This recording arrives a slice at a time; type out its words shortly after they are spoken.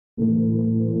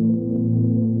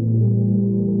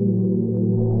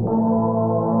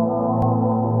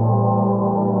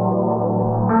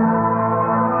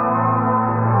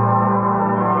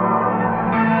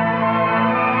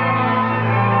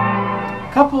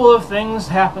couple of things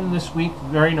happened this week,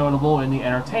 very notable in the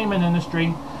entertainment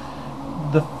industry.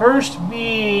 The first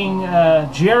being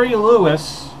Jerry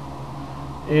Lewis.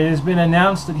 It has been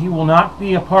announced that he will not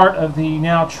be a part of the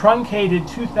now truncated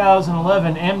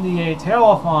 2011 MDA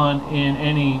telethon in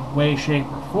any way, shape,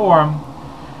 or form.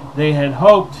 They had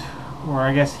hoped, or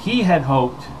I guess he had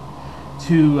hoped,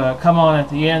 to come on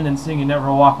at the end and sing "You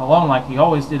Never Walk Alone" like he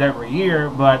always did every year,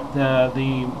 but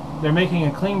they're making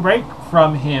a clean break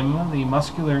from him. The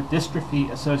Muscular Dystrophy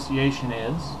Association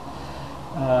is.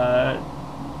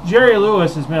 Jerry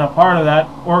Lewis has been a part of that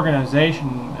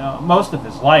organization most of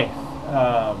his life.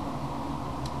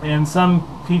 And some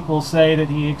people say that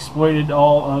he exploited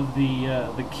all of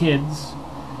the kids,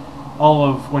 all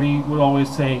of what he would always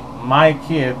say, "my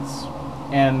kids,"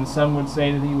 and some would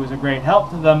say that he was a great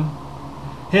help to them.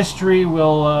 History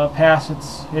will pass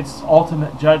its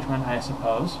ultimate judgment, I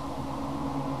suppose.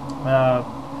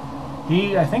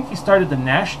 I think he started the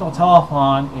National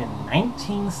Telethon in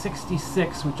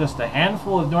 1966 with just a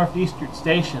handful of northeastern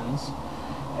stations.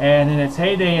 And in its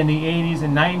heyday in the 80s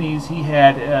and 90s, he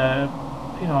had a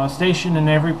station in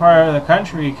every part of the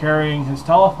country carrying his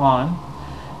telethon.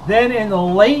 Then in the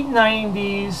late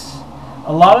 90s,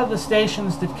 a lot of the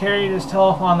stations that carried his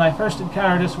telethon, I first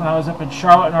encountered this when I was up in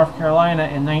Charlotte, North Carolina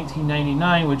in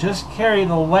 1999, would just carry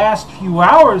the last few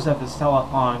hours of his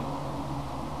telethon.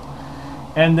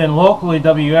 And then locally,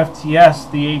 WFTS,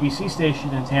 the ABC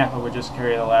station in Tampa, would just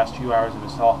carry the last few hours of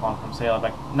his telethon from, say,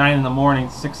 like 9 in the morning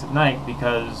to 6 at night,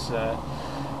 because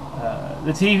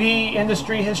the TV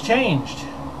industry has changed.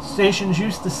 Stations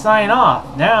used to sign off.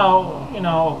 Now,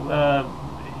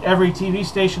 every TV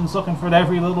station's looking for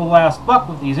every little last buck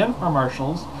with these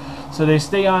infomercials, so they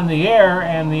stay on the air,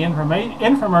 and the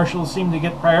infomercials seem to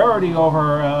get priority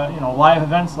over live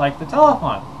events like the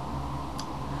telethon.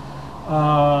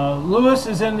 Lewis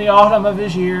is in the autumn of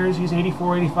his years. He's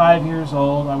 84, 85 years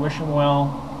old. I wish him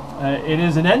well. It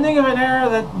is an ending of an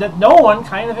era that no one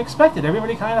kind of expected.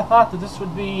 Everybody kind of thought that this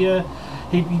would be,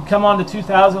 he'd come on the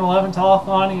 2011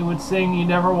 telethon, he would sing "You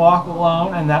Never Walk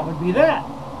Alone," and that would be that.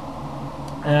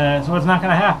 So it's not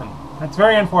going to happen. That's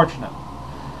very unfortunate.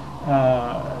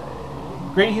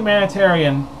 Great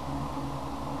humanitarian.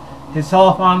 His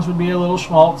telethons would be a little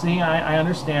schmaltzy, I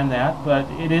understand that, but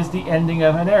it is the ending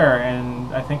of an era,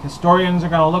 and I think historians are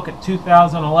going to look at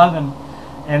 2011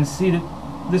 and see that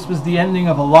this was the ending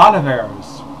of a lot of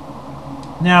eras.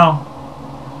 Now,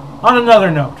 on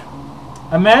another note,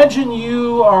 imagine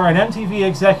you are an MTV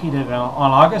executive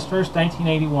on August 1st,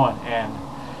 1981, and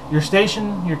your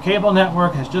station, your cable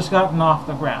network, has just gotten off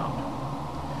the ground.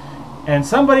 And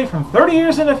somebody from 30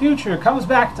 years in the future comes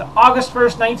back to August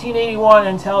 1st, 1981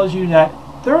 and tells you that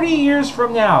 30 years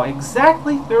from now,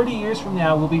 exactly 30 years from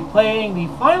now, we'll be playing the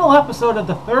final episode of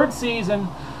the 3rd season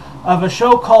of a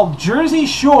show called Jersey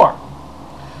Shore,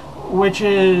 which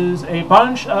is a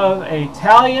bunch of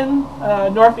Italian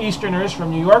Northeasterners from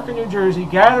New York and New Jersey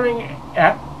gathering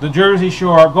at the Jersey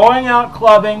Shore, going out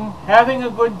clubbing, having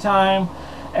a good time,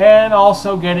 and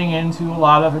also getting into a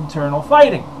lot of internal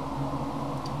fighting.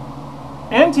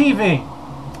 MTV,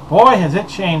 boy, has it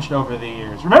changed over the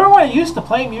years. Remember when it used to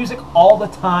play music all the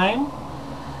time?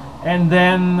 And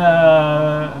then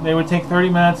they would take 30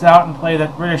 minutes out and play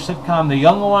that British sitcom The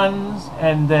Young Ones,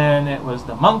 and then it was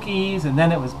the Monkees, and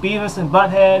then it was Beavis and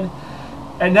Butthead.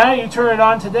 And now you turn it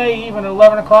on today, even at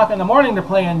 11 o'clock in the morning, they're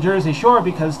playing Jersey Shore,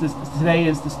 because today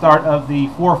is the start of the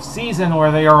 4th season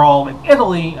where they are all in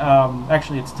Italy.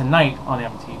 Actually, it's tonight on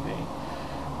MTV.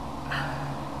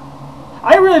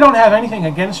 I really don't have anything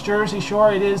against Jersey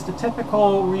Shore. It is the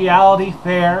typical reality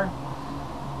fare.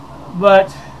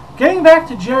 But getting back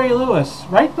to Jerry Lewis,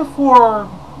 right before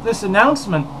this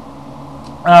announcement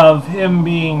of him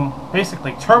being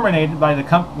basically terminated by the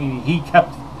company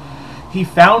he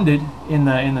founded in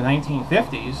the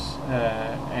 1950s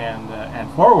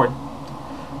and forward,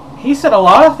 he said a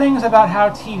lot of things about how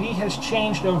TV has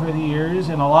changed over the years,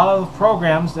 and a lot of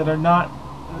programs that are not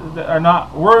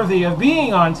worthy of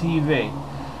being on TV.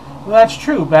 Well, that's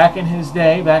true. Back in his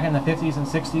day, back in the 50s and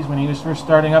 60s, when he was first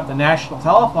starting up the National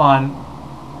Telethon,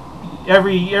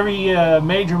 every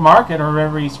major market or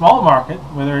every small market,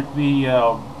 whether it be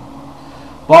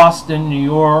Boston, New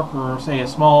York, or say a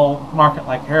small market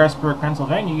like Harrisburg,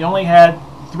 Pennsylvania, you only had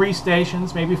 3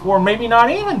 stations, maybe 4, maybe not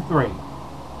even 3.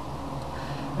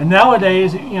 And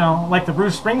nowadays, like the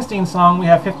Bruce Springsteen song, we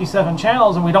have 57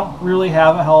 channels and we don't really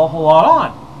have a hell of a lot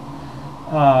on.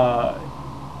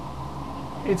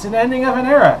 It's an ending of an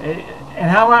era.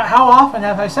 And how often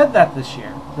have I said that this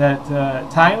year? That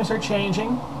times are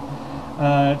changing.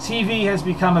 TV has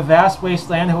become a vast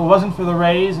wasteland. If it wasn't for the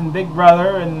Rays and Big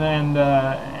Brother and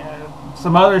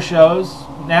some other shows,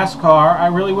 NASCAR, I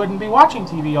really wouldn't be watching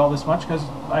TV all this much because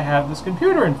I have this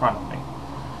computer in front of me.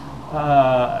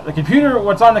 The computer,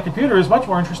 what's on the computer is much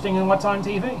more interesting than what's on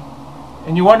TV.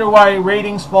 And you wonder why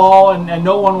ratings fall and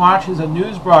no one watches a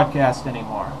news broadcast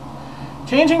anymore.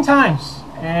 Changing times.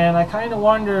 And I kind of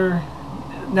wonder,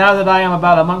 now that I am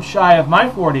about a month shy of my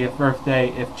 40th birthday,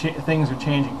 if things are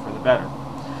changing for the better.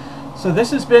 So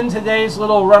this has been today's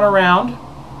little run around.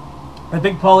 The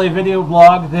Big Paulie video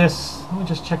blog. This, let me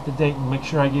just check the date and make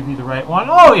sure I give you the right one.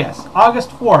 Oh yes, August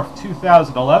 4th,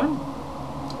 2011.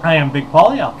 I am Big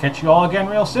Paulie. I'll catch you all again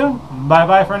real soon.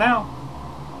 Bye-bye for now.